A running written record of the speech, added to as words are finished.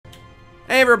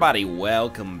Hey everybody,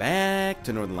 welcome back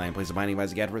to Northernlion Plays the Binding of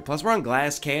Isaac AFTERBIRTH Plus. We're on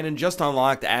Glass Cannon, just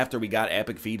unlocked after we got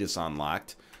Epic Fetus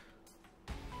unlocked.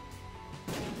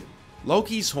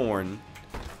 Loki's Horn.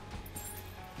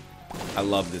 I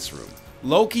love this room.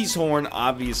 Loki's Horn,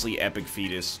 obviously Epic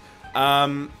Fetus.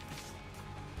 I'm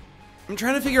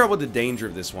trying to figure out what the danger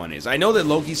of this one is. I know that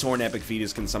Loki's Horn Epic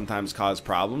Fetus can sometimes cause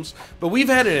problems, but we've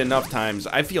had it enough times,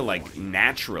 I feel like,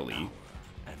 naturally,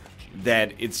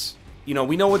 that it's... You know,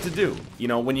 we know what to do. You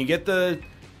know, when you get the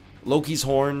Loki's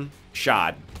Horn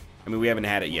shot, I mean, we haven't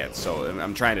had it yet, so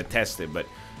I'm trying to test it, but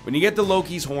when you get the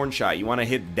Loki's Horn shot, you want to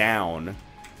hit down.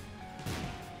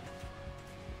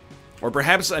 Or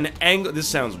perhaps an angle. This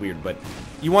sounds weird, but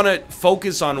you want to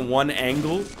focus on one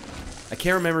angle. I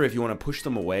can't remember if you want to push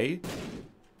them away,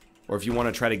 or if you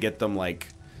want to try to get them, like...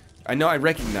 I know I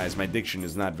recognize my diction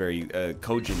is not very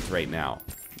cogent right now.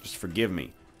 Just forgive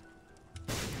me.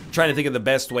 Trying to think of the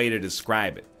best way to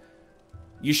describe it.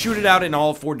 You shoot it out in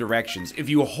all four directions. If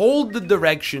you hold the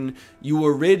direction you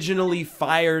originally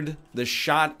fired the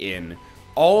shot in,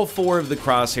 all four of the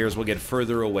crosshairs will get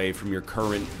further away from your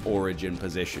current origin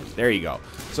position. There you go.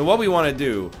 So what we want to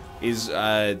do is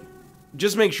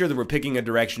just make sure that we're picking a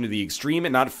direction to the extreme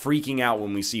and not freaking out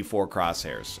when we see four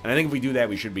crosshairs. And I think if we do that,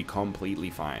 we should be completely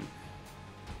fine.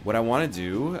 What I want to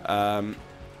do,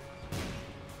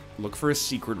 look for a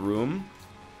secret room.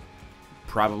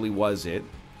 Probably was it.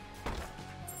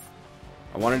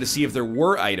 I wanted to see if there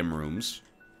were item rooms.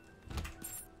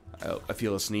 Oh, I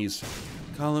feel a sneeze.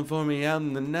 Calling for me out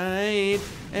in the night,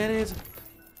 and it's...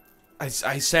 I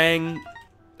sang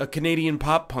a Canadian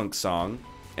pop punk song,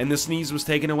 and the sneeze was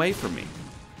taken away from me.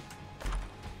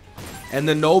 And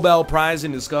the Nobel Prize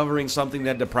in discovering something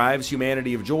that deprives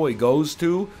humanity of joy goes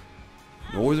to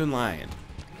Northernlion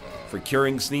for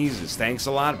curing sneezes. Thanks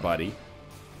a lot, buddy.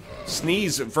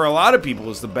 Sneeze, for a lot of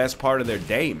people, is the best part of their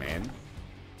day, man.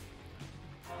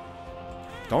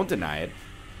 Don't deny it.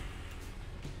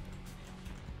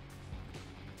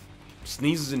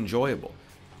 Sneeze is enjoyable.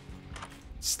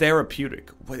 It's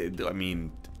therapeutic. I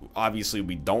mean, obviously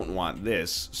we don't want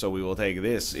this, so we will take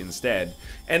this instead.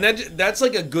 And that's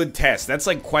like a good test. That's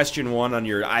like question 1 on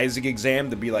your Isaac exam,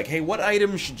 to be like, hey, what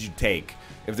item should you take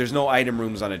if there's no item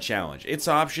rooms on a challenge? It's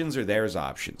options or there's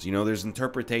options. You know, there's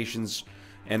interpretations...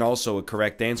 And also a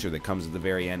correct answer that comes at the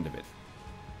very end of it.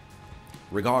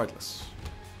 Regardless.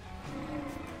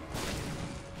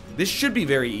 This should be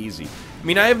very easy. I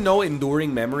mean, I have no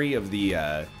enduring memory of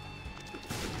the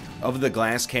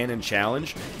Glass Cannon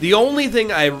Challenge. The only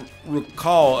thing I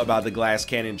recall about the Glass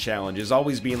Cannon Challenge is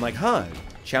always being like, huh,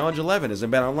 Challenge 11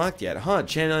 hasn't been unlocked yet. Huh,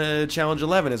 Challenge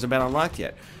 11 hasn't been unlocked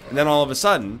yet. And then all of a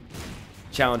sudden,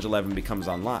 Challenge 11 becomes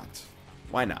unlocked.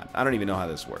 Why not? I don't even know how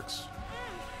this works.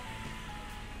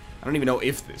 I don't even know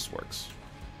if this works.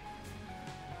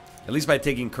 At least by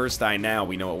taking Cursed Eye now,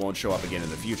 we know it won't show up again in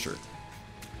the future.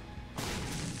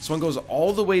 This one goes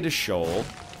all the way to Shoal.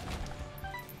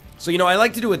 So, you know, I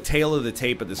like to do a tail of the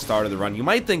tape at the start of the run. You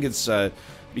might think it's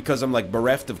because I'm, like,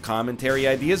 bereft of commentary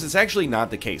ideas. It's actually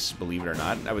not the case, believe it or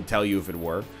not. I would tell you if it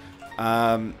were.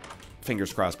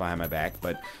 Fingers crossed behind my back.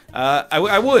 But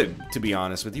I would, to be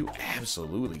honest with you.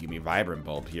 Absolutely. Give me a Vibrant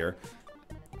Bulb here.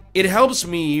 It helps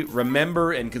me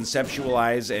remember and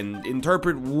conceptualize and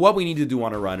interpret what we need to do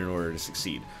on a run in order to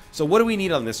succeed. So what do we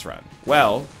need on this run?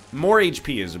 Well, more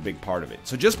HP is a big part of it.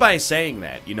 So just by saying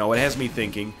that, you know, it has me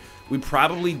thinking we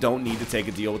probably don't need to take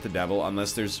a deal with the devil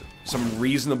unless there's some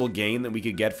reasonable gain that we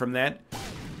could get from that.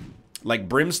 Like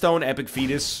Brimstone Epic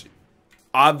Fetus,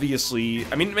 obviously,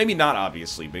 I mean, maybe not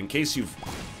obviously, but in case you've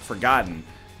forgotten,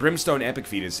 Brimstone Epic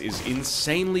Fetus is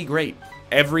insanely great.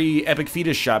 Every Epic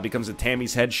Fetus shot becomes a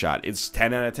Tammy's headshot. It's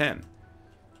 10 out of 10.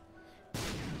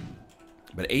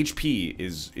 But HP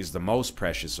is the most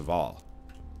precious of all.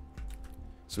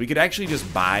 So we could actually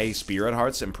just buy Spirit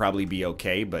Hearts and probably be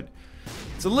okay, but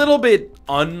it's a little bit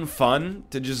unfun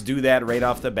to just do that right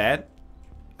off the bat.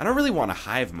 I don't really want a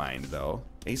Hive Mind, though.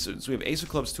 So we have Ace of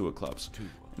Clubs, 2 of Clubs.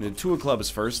 And then 2 of Clubs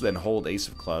first, then hold Ace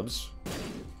of Clubs.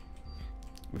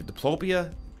 We have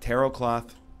Diplopia, Tarot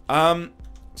Cloth.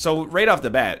 So right off the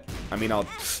bat, I mean,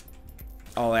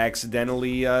 I'll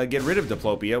accidentally get rid of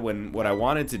Diplopia when what I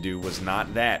wanted to do was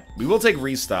not that. We will take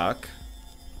Restock.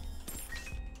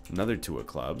 Another 2 of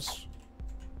Clubs.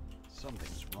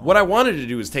 What I wanted to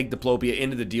do is take Diplopia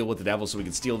into the deal with the devil so we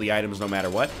could steal the items no matter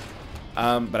what.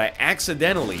 But I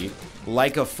accidentally,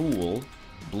 like a fool,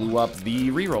 blew up the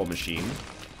reroll machine.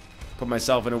 Put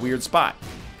myself in a weird spot.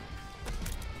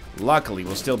 Luckily,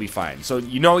 we'll still be fine. So,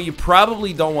 you know, you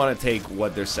probably don't want to take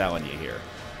what they're selling you here.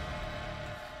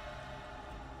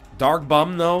 Dark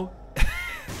Bum, though.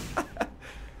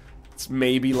 It's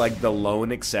maybe like the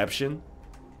lone exception.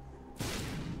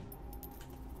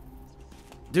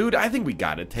 Dude, I think we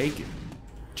gotta take it.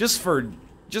 Just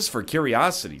for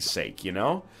curiosity's sake, you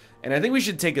know? And I think we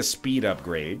should take a speed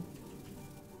upgrade.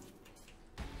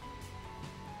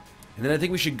 And then I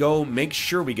think we should go make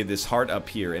sure we get this heart up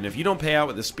here. And if you don't pay out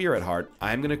with the spirit heart,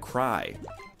 I'm gonna cry.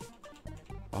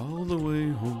 All the way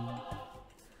home.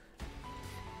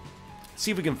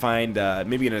 See if we can find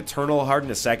maybe an eternal heart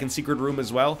in a second secret room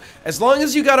as well. As long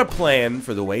as you got a plan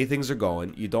for the way things are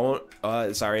going, you don't...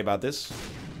 sorry about this.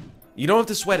 You don't have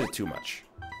to sweat it too much,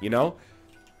 you know?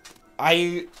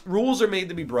 Rules are made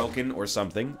to be broken or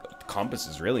something. Compass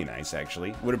is really nice,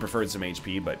 actually. Would have preferred some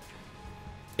HP, but...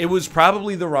 It was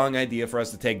probably the wrong idea for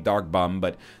us to take Dark Bum,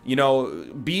 but, you know,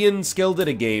 being skilled at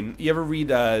a game... You ever read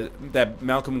that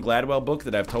Malcolm Gladwell book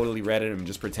that I've totally read and I'm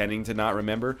just pretending to not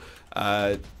remember?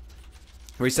 Where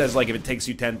he says, like, if it takes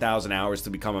you 10,000 hours to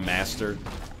become a master...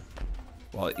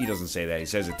 Well, he doesn't say that. He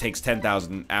says it takes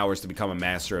 10,000 hours to become a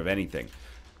master of anything.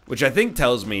 Which I think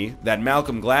tells me that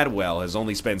Malcolm Gladwell has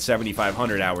only spent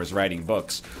 7,500 hours writing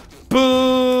books.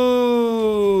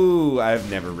 Boo! I've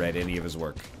never read any of his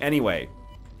work. Anyway...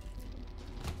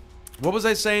 What was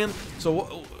I saying?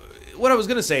 So, what I was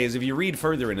going to say is if you read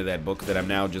further into that book that I'm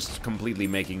now just completely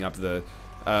making up the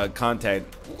content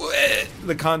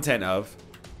of,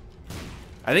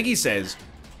 I think he says,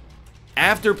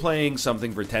 after playing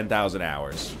something for 10,000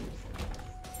 hours,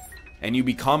 and you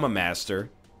become a master,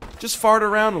 just fart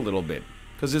around a little bit,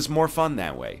 because it's more fun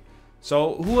that way.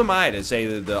 So, who am I to say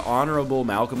that the Honorable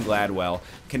Malcolm Gladwell,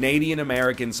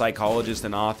 Canadian-American psychologist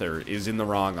and author, is in the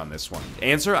wrong on this one?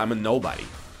 Answer, I'm a nobody.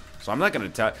 So I'm not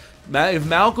going to tell... If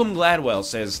Malcolm Gladwell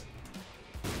says,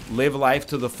 live life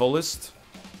to the fullest,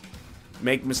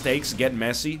 make mistakes, get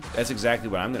messy, that's exactly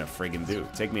what I'm going to friggin' do.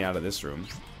 Take me out of this room.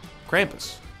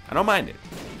 Krampus. I don't mind it.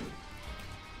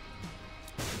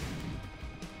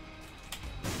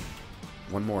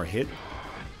 One more hit.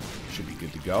 Should be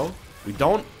good to go. We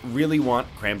don't really want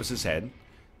Krampus's head.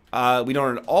 We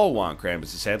don't at all want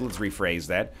Krampus's head. Let's rephrase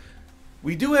that.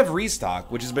 We do have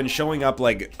restock, which has been showing up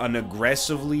like an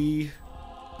aggressively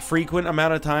frequent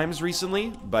amount of times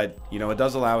recently, but, you know, it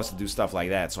does allow us to do stuff like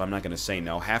that, so I'm not going to say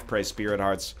no. Half-price spirit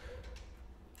hearts,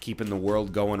 keeping the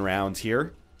world going round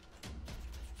here.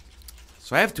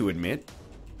 So I have to admit,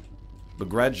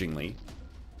 begrudgingly,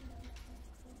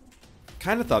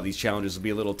 kind of thought these challenges would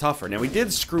be a little tougher. Now, we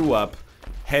did screw up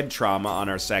head trauma on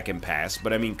our second pass,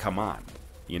 but I mean, come on.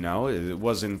 You know, it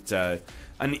wasn't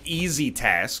an easy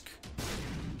task.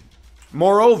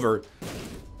 Moreover,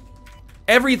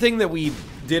 everything that we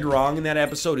did wrong in that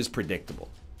episode is predictable.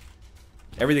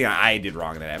 Everything I did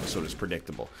wrong in that episode is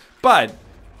predictable. But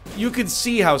you could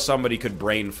see how somebody could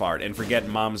brain fart and forget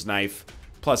Mom's Knife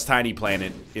plus Tiny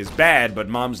Planet is bad, but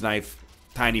Mom's Knife,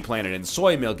 Tiny Planet, and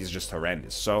Soy Milk is just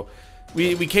horrendous. So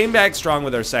we came back strong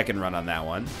with our second run on that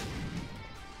one.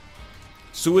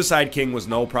 Suicide King was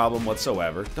no problem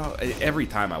whatsoever. Every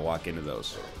time I walk into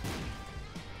those.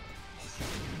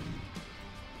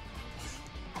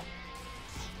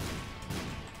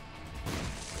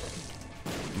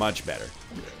 Much better.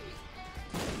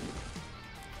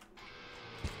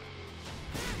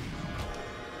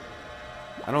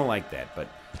 I don't like that, but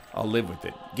I'll live with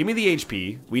it. Give me the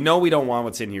HP. We know we don't want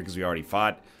what's in here because we already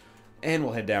fought. And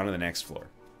we'll head down to the next floor.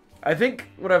 I think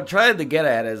what I'm trying to get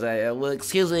at is well,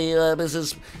 excuse me,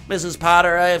 Mrs.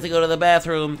 Potter, I have to go to the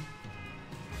bathroom.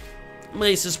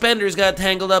 My suspenders got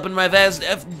tangled up in my vas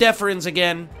deferens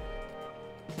again.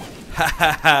 Ha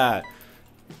ha ha.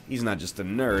 He's not just a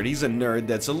nerd, he's a nerd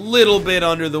that's a little bit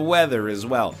under the weather as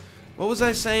well. What was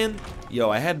I saying? Yo,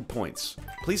 I had points.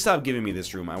 Please stop giving me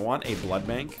this room. I want a blood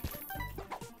bank.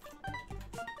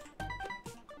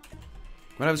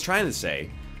 What I was trying to say,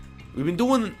 we've been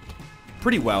doing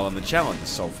pretty well on the challenges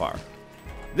so far.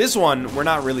 This one, we're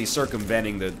not really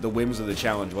circumventing the whims of the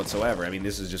challenge whatsoever. I mean,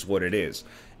 this is just what it is.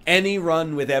 Any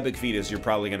run with Epic Fetus, you're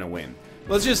probably going to win.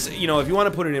 Let's just, you know, if you want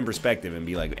to put it in perspective and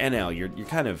be like, NL, you're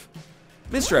kind of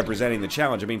misrepresenting the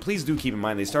challenge. I mean, please do keep in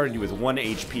mind they started you with 1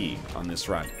 HP on this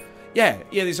run. Yeah,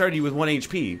 they started you with 1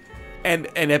 HP. And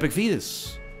Epic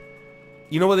Fetus.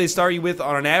 You know what they start you with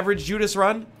on an average Judas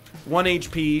run? 1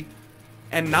 HP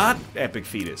and not Epic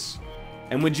Fetus.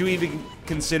 And would you even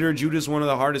consider Judas one of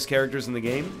the hardest characters in the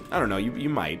game? I don't know, you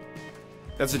might.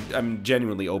 I'm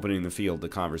genuinely opening the field to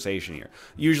conversation here.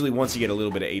 Usually once you get a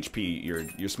little bit of HP,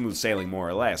 you're smooth sailing more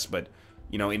or less, but,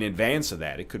 you know, in advance of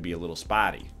that, it could be a little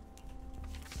spotty.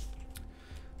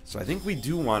 So I think we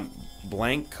do want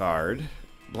Blank Card.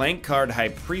 Blank Card High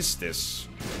Priestess.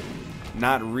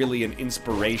 Not really an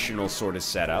inspirational sort of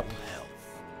setup.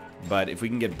 But if we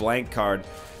can get Blank Card...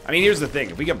 I mean, here's the thing.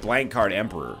 If we get Blank Card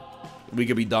Emperor, we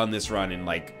could be done this run in,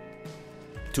 like,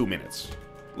 2 minutes.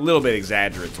 A little bit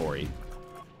exaggeratory.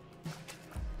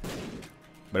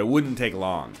 But it wouldn't take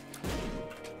long.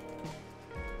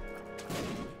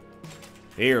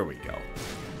 Here we go.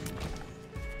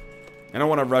 I don't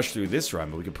want to rush through this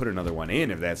run, but we could put another one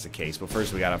in if that's the case. But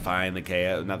first we gotta find the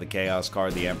Chaos, not the Chaos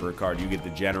card, the Emperor card. You get the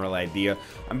general idea.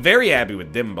 I'm very happy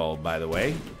with Dim Bulb, by the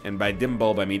way. And by Dim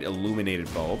Bulb, I mean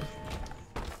Illuminated Bulb.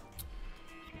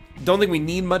 Don't think we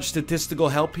need much statistical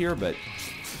help here, but,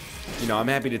 you know, I'm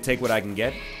happy to take what I can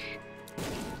get.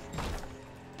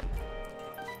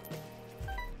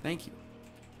 Thank you.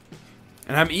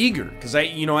 And I'm eager, because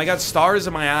I got stars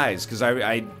in my eyes, because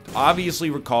I obviously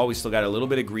recall we still got a little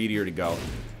bit of Greedier to go.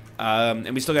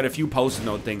 And we still got a few post-it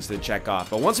note things to check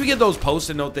off. But once we get those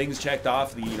post-it note things checked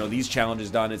off, these challenges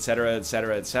done, etc.,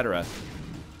 etc., etc.,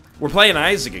 we're playing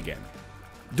Isaac again.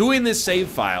 Doing this save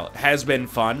file has been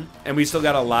fun, and we still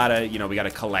got a lot of, we got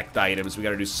to collect items, we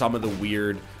got to do some of the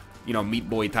weird, Meat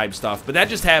Boy type stuff, but that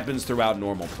just happens throughout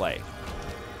normal play.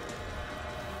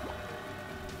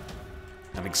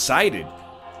 I'm excited,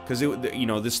 because,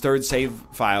 this third save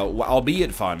file,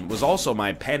 albeit fun, was also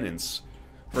my penance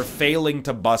for failing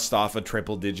to bust off a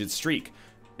triple-digit streak.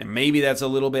 And maybe that's a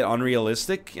little bit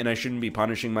unrealistic, and I shouldn't be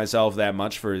punishing myself that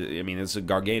much for, it's a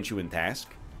gargantuan task.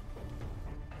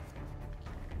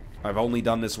 I've only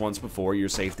done this once before. Your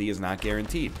safety is not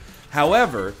guaranteed.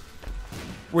 However,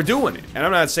 we're doing it. And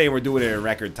I'm not saying we're doing it in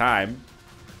record time.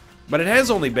 But it has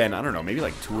only been, I don't know, maybe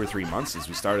like 2 or 3 months since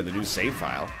we started the new save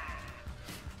file.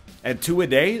 At 2 a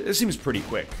day, this seems pretty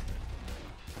quick.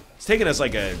 It's taken us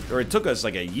it took us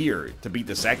like a year to beat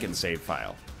the second save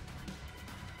file.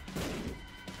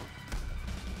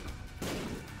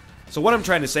 So what I'm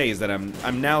trying to say is that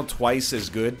I'm now twice as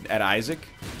good at Isaac.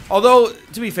 Although,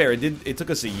 to be fair, it took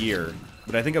us a year,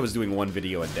 but I think I was doing 1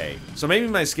 video a day. So maybe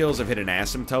my skills have hit an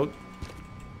asymptote.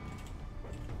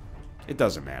 It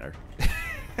doesn't matter.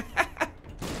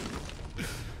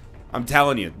 I'm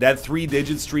telling you, that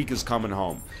 3-digit streak is coming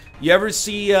home. You ever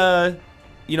see,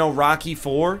 Rocky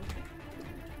 4?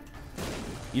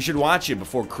 You should watch it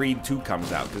before Creed 2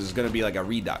 comes out, because it's going to be like a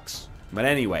redux. But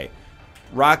anyway,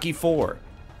 Rocky 4.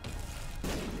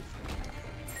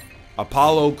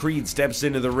 Apollo Creed steps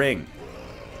into the ring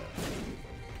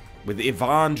with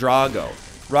Ivan Drago.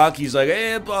 Rocky's like,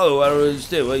 hey, Apollo, I don't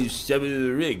understand why you step into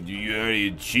the ring. You already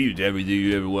achieved everything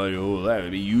you ever wanted your whole life. I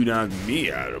mean, you knocked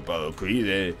me out, Apollo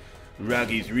Creed.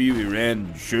 Rocky 3, we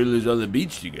ran shirtless on the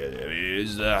beach together. I mean,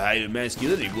 it's the height of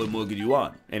masculinity. What more could you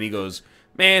want? And he goes,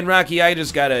 man, Rocky, I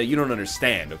just gotta, you don't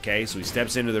understand, okay? So he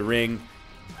steps into the ring.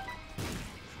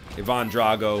 Ivan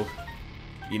Drago,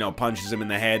 punches him in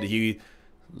the head. His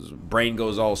brain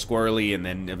goes all squirrely, and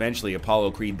then eventually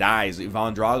Apollo Creed dies.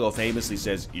 Ivan Drago famously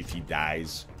says, if he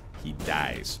dies, he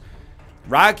dies.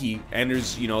 Rocky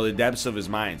enters, the depths of his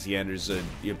mind. He enters a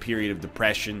period of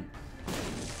depression.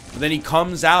 But then he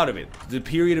comes out of it. The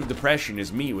period of depression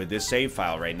is me with this save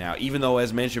file right now, even though,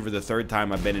 as mentioned for the 3rd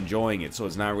time, I've been enjoying it, so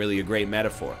it's not really a great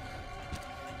metaphor.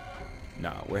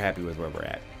 No, we're happy with where we're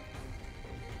at.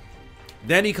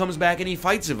 Then he comes back and he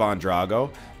fights Ivan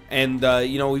Drago. And,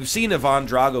 we've seen Ivan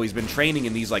Drago. He's been training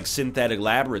in these, synthetic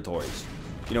laboratories.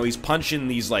 He's punching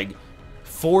these,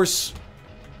 force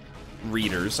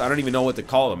readers. I don't even know what to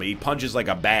call them. He punches,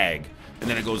 a bag. And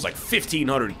then it goes,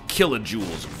 1,500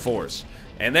 kilojoules of force.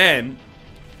 And then,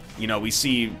 we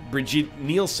see Brigitte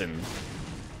Nielsen,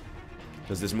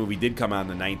 because this movie did come out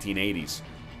in the 1980s,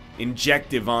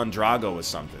 inject Ivan Drago with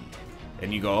something.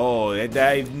 And you go, oh,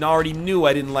 I already knew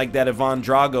I didn't like that Ivan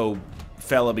Drago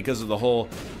fella because of the whole,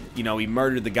 he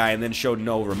murdered the guy and then showed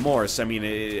no remorse. I mean,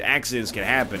 accidents can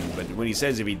happen, but when he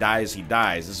says if he dies, he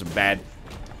dies. This is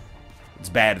it's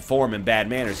bad form and bad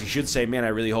manners. He should say, man, I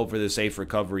really hope for the safe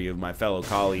recovery of my fellow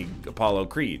colleague, Apollo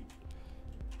Creed.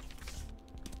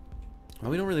 Well,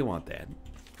 we don't really want that.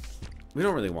 We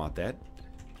don't really want that.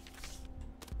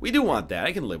 We do want that.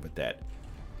 I can live with that.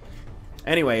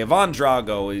 Anyway, Ivan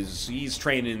Drago he's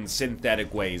trained in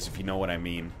synthetic ways, if you know what I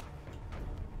mean.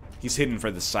 He's hidden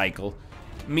for the cycle.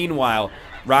 Meanwhile,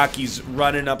 Rocky's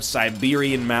running up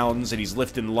Siberian mountains, and he's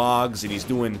lifting logs, and he's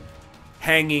doing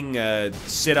hanging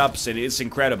sit-ups, and it's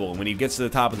incredible. And when he gets to the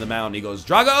top of the mountain, he goes,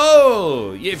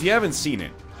 Drago! If you haven't seen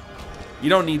it, you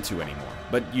don't need to anymore.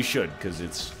 But you should, because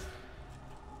it's,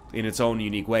 in its own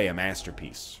unique way, a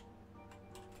masterpiece.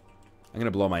 I'm going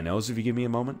to blow my nose if you give me a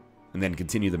moment, and then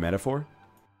continue the metaphor.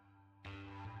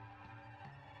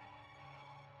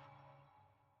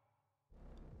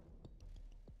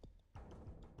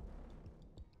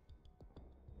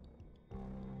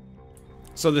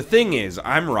 So the thing is,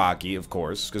 I'm Rocky, of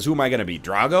course, because who am I going to be?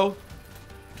 Drago?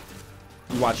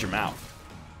 You watch your mouth.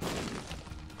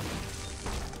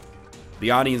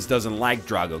 The audience doesn't like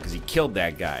Drago because he killed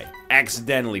that guy.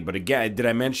 Accidentally, but again, did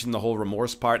I mention the whole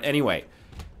remorse part? Anyway.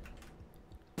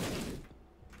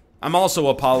 I'm also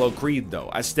Apollo Creed, though.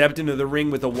 I stepped into the ring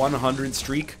with a 100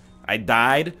 streak. I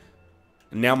died.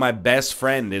 And now my best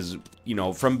friend is, you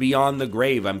know, from beyond the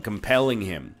grave. I'm compelling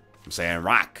him. I'm saying,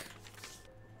 rock.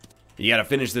 You gotta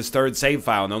finish this third save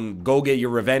file and then go get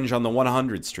your revenge on the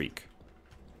 100 streak.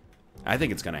 I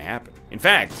think it's gonna happen. In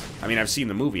fact, I mean, I've seen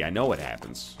the movie. I know what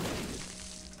happens.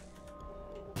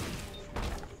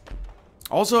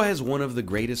 Also has one of the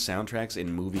greatest soundtracks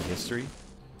in movie history.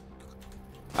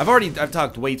 I've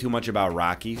talked way too much about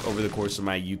Rocky over the course of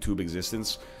my YouTube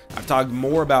existence. I've talked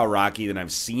more about Rocky than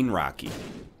I've seen Rocky.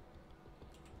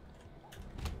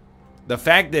 The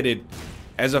fact that it,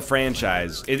 as a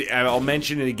franchise, I'll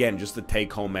mention it again, just the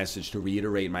take-home message to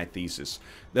reiterate my thesis.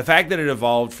 The fact that it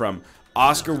evolved from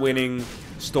Oscar-winning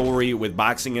story with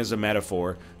boxing as a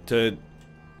metaphor to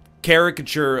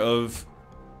caricature of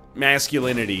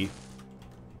masculinity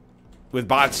with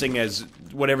boxing as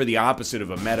whatever the opposite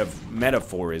of a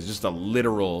metaphor is, just a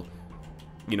literal,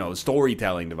 you know,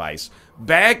 storytelling device,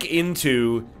 back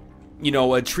into, you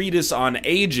know, a treatise on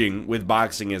aging with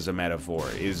boxing as a metaphor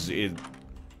is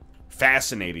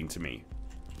fascinating to me.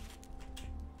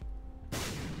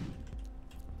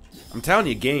 I'm telling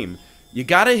you, game, you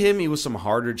gotta hit me with some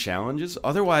harder challenges.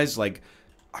 Otherwise, like,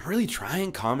 I'm really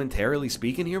trying commentarily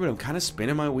speaking here, but I'm kind of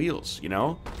spinning my wheels, you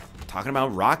know? Talking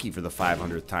about Rocky for the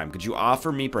 500th time. Could you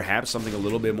offer me perhaps something a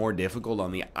little bit more difficult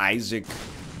on the Isaac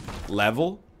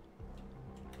level?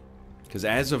 Because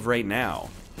as of right now,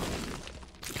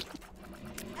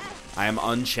 I am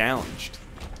unchallenged.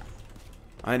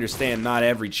 I understand not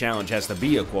every challenge has to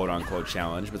be a quote-unquote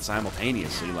challenge, but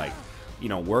simultaneously, like, you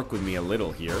know, work with me a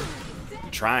little here.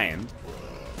 I'm trying.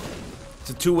 It's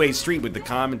a two-way street with the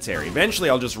commentary. Eventually,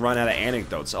 I'll just run out of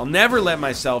anecdotes. I'll never let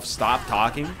myself stop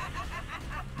talking.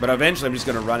 But eventually, I'm just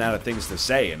going to run out of things to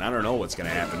say, and I don't know what's going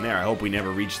to happen there. I hope we never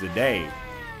reach the day.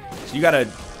 So you got to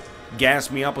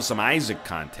gas me up with some Isaac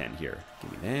content here.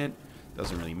 Give me that.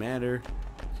 Doesn't really matter.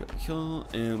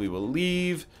 And we will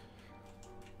leave.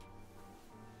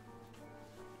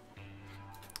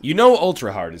 You know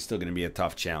Ultra Hard is still going to be a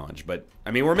tough challenge, but,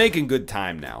 I mean, we're making good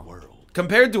time now.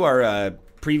 Compared to our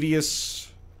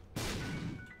previous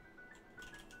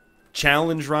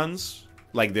challenge runs,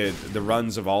 like the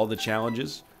runs of all the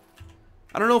challenges,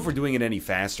 I don't know if we're doing it any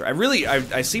faster.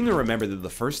 I seem to remember that the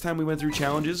first time we went through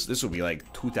challenges, this would be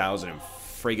like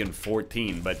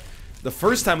 2014, but the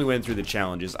first time we went through the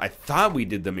challenges, I thought we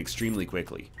did them extremely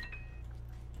quickly.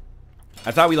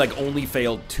 I thought we like only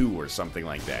failed 2 or something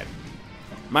like that.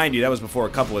 Mind you, that was before a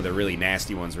couple of the really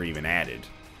nasty ones were even added.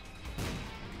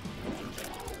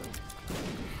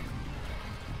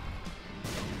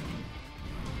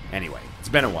 Anyway, it's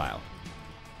been a while.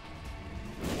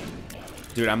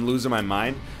 Dude, I'm losing my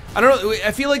mind. I don't know.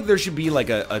 I feel like there should be like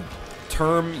a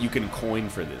term you can coin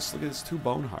for this. Look at this, 2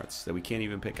 bone hearts that we can't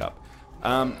even pick up.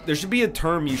 There should be a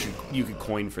term you could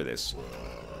coin for this.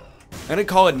 I'm gonna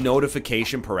call it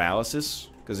notification paralysis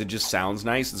because it just sounds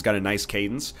nice. It's got a nice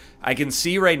cadence. I can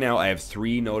see right now I have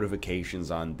 3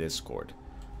 notifications on Discord.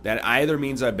 That either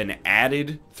means I've been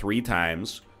added 3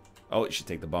 times. Oh, it should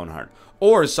take the bone heart.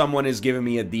 Or someone has given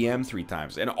me a DM 3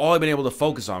 times. And all I've been able to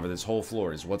focus on for this whole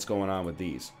floor is what's going on with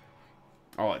these.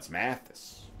 Oh, it's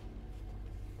Mathis.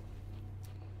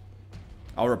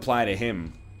 I'll reply to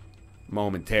him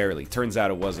momentarily. Turns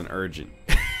out it wasn't urgent.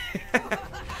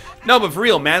 No, but for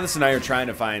real, Mathis and I are trying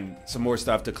to find some more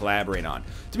stuff to collaborate on.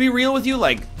 To be real with you,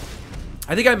 like,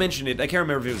 I think I mentioned it. I can't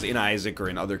remember if it was in Isaac or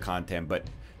in other content, but,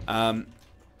 oh,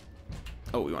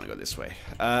 we want to go this way.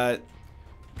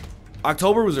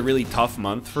 October was a really tough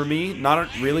month for me.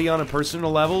 Not really on a personal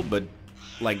level, but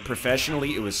like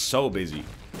professionally, it was so busy.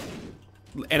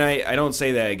 And I don't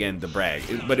say that again to brag,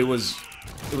 but it was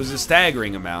a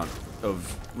staggering amount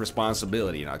of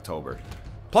responsibility in October.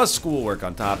 Plus schoolwork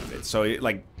on top of it. So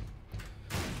like,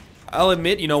 I'll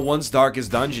admit, you know, once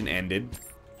Darkest Dungeon ended,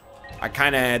 I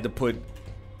kind of had to put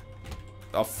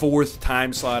a 4th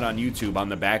time slot on YouTube on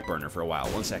the back burner for a while.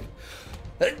 1 second.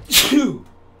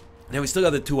 Now, we still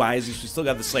got the 2 Isaacs, we still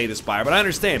got the Slay the Spire, but I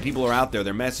understand people are out there,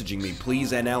 they're messaging me,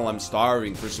 please NL, I'm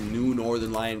starving for some new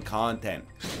Northernlion content.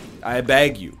 I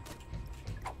beg you.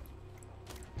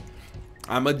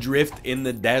 I'm adrift in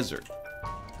the desert.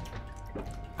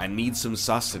 I need some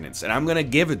sustenance, and I'm gonna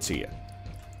give it to you.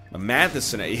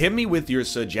 Mathis, hit me with your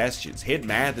suggestions. Hit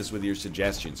Mathis with your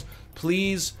suggestions.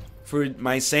 Please, for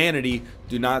my sanity,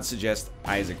 do not suggest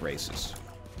Isaac races.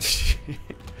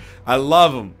 I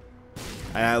love him.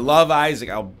 And I love Isaac.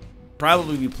 I'll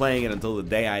probably be playing it until the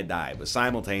day I die, but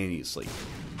simultaneously.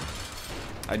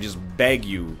 I just beg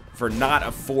you for not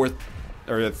a fourth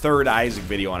or a third Isaac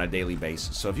video on a daily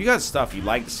basis. So if you got stuff you'd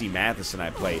like to see Mathis and I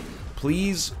play,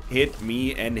 please hit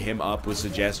me and him up with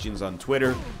suggestions on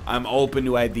Twitter. I'm open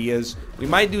to ideas. We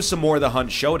might do some more of the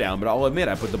Hunt Showdown, but I'll admit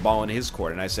I put the ball in his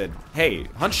court and I said, hey,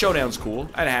 Hunt Showdown's cool.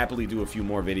 I'd happily do a few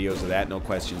more videos of that, no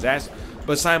questions asked.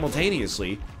 But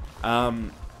simultaneously,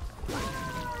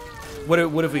 what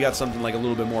if we got something like a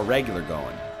little bit more regular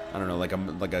going? I don't know,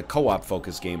 like a co-op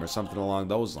focused game or something along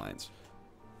those lines.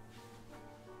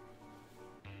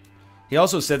 He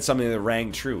also said something that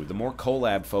rang true. The more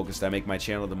collab focused I make my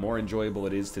channel, the more enjoyable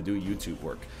it is to do YouTube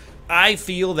work. I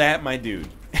feel that, my dude.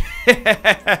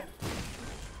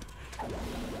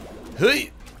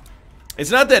 It's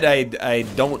not that I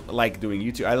don't like doing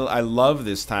YouTube. I love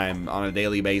this time on a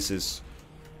daily basis,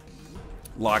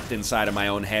 locked inside of my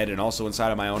own head and also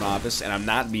inside of my own office, and I'm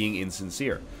not being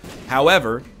insincere.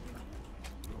 However,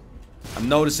 I'm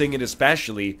noticing it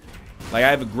especially, like I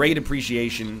have a great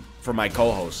appreciation for my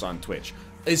co-hosts on Twitch.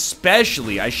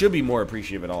 Especially, I should be more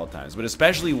appreciative at all times, but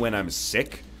especially when I'm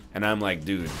sick and I'm like,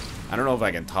 dude, I don't know if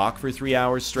I can talk for 3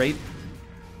 hours straight,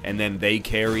 and then they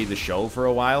carry the show for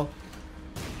a while.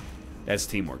 That's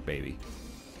teamwork, baby.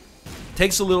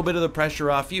 Takes a little bit of the pressure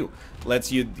off you.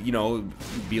 Lets you, you know,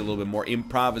 be a little bit more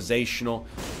improvisational,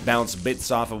 bounce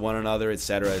bits off of one another,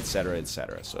 etc., etc.,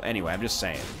 etc. So anyway, I'm just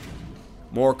saying,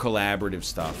 more collaborative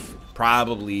stuff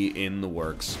probably in the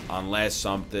works, unless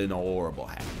something horrible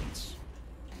happens.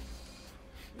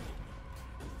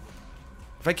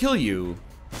 If I kill you,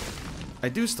 I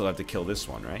do still have to kill this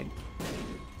one, right?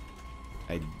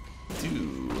 I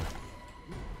do.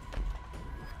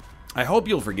 I hope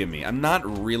you'll forgive me. I'm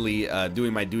not really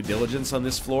doing my due diligence on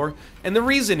this floor. And the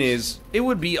reason is, it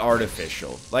would be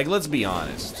artificial. Like, let's be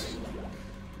honest.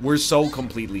 We're so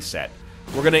completely set.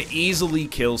 We're going to easily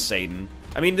kill Satan.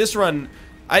 I mean, this run,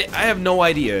 I have no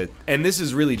idea. And this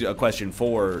is really a question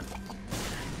for,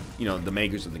 you know, the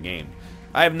makers of the game.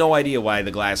 I have no idea why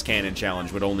the glass cannon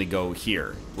challenge would only go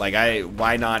here. Like,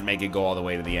 why not make it go all the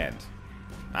way to the end?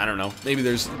 I don't know. Maybe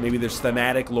there's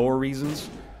thematic lore reasons.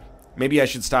 Maybe I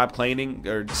should stop claiming,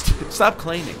 or stop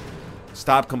claiming.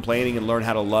 Stop complaining and learn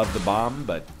how to love the bomb,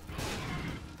 but...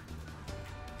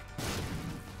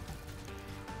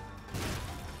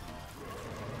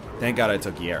 Thank God I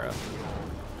took Yara.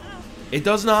 It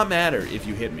does not matter if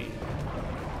you hit me.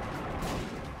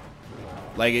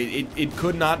 Like, it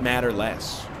could not matter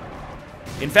less.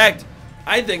 In fact,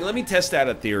 I think, let me test out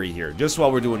a theory here, just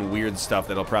while we're doing weird stuff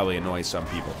that'll probably annoy some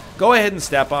people. Go ahead and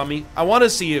step on me. I want to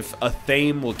see if a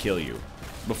Thame will kill you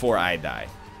before I die.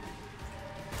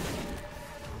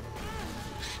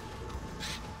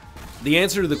 The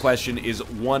answer to the question is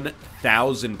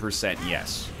 1000%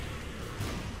 yes.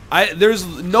 There's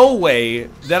no way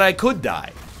that I could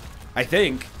die. I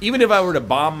think, even if I were to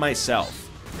bomb myself,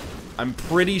 I'm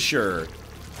pretty sure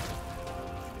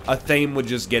a Thame would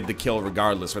just get the kill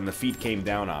regardless when the feet came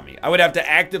down on me. I would have to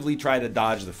actively try to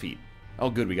dodge the feet. Oh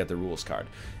good, we got the rules card.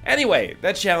 Anyway,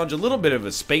 that challenge, a little bit of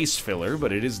a space filler,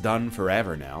 but it is done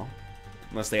forever now.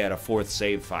 Unless they add a 4th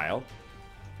save file.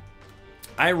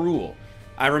 I rule.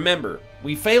 I remember,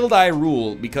 we failed I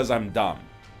rule because I'm dumb.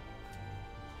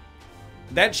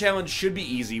 That challenge should be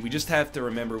easy, we just have to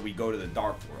remember we go to the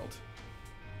Dark World.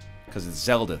 Because it's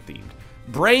Zelda themed.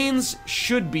 Brains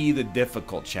should be the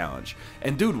difficult challenge.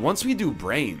 And dude, once we do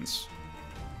Brains...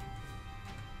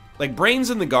 Like, Brains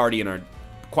and the Guardian are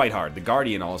quite hard. The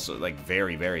Guardian also, like,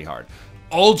 very, very hard.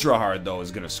 Ultra hard, though,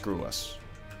 is gonna screw us.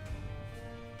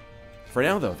 For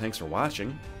now, though, thanks for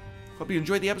watching. Hope you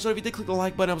enjoyed the episode. If you did, click the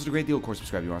like button. That was a great deal. Of course,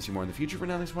 subscribe if you want to see more in the future. For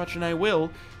now, thanks for watching. I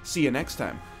will see you next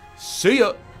time. See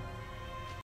ya!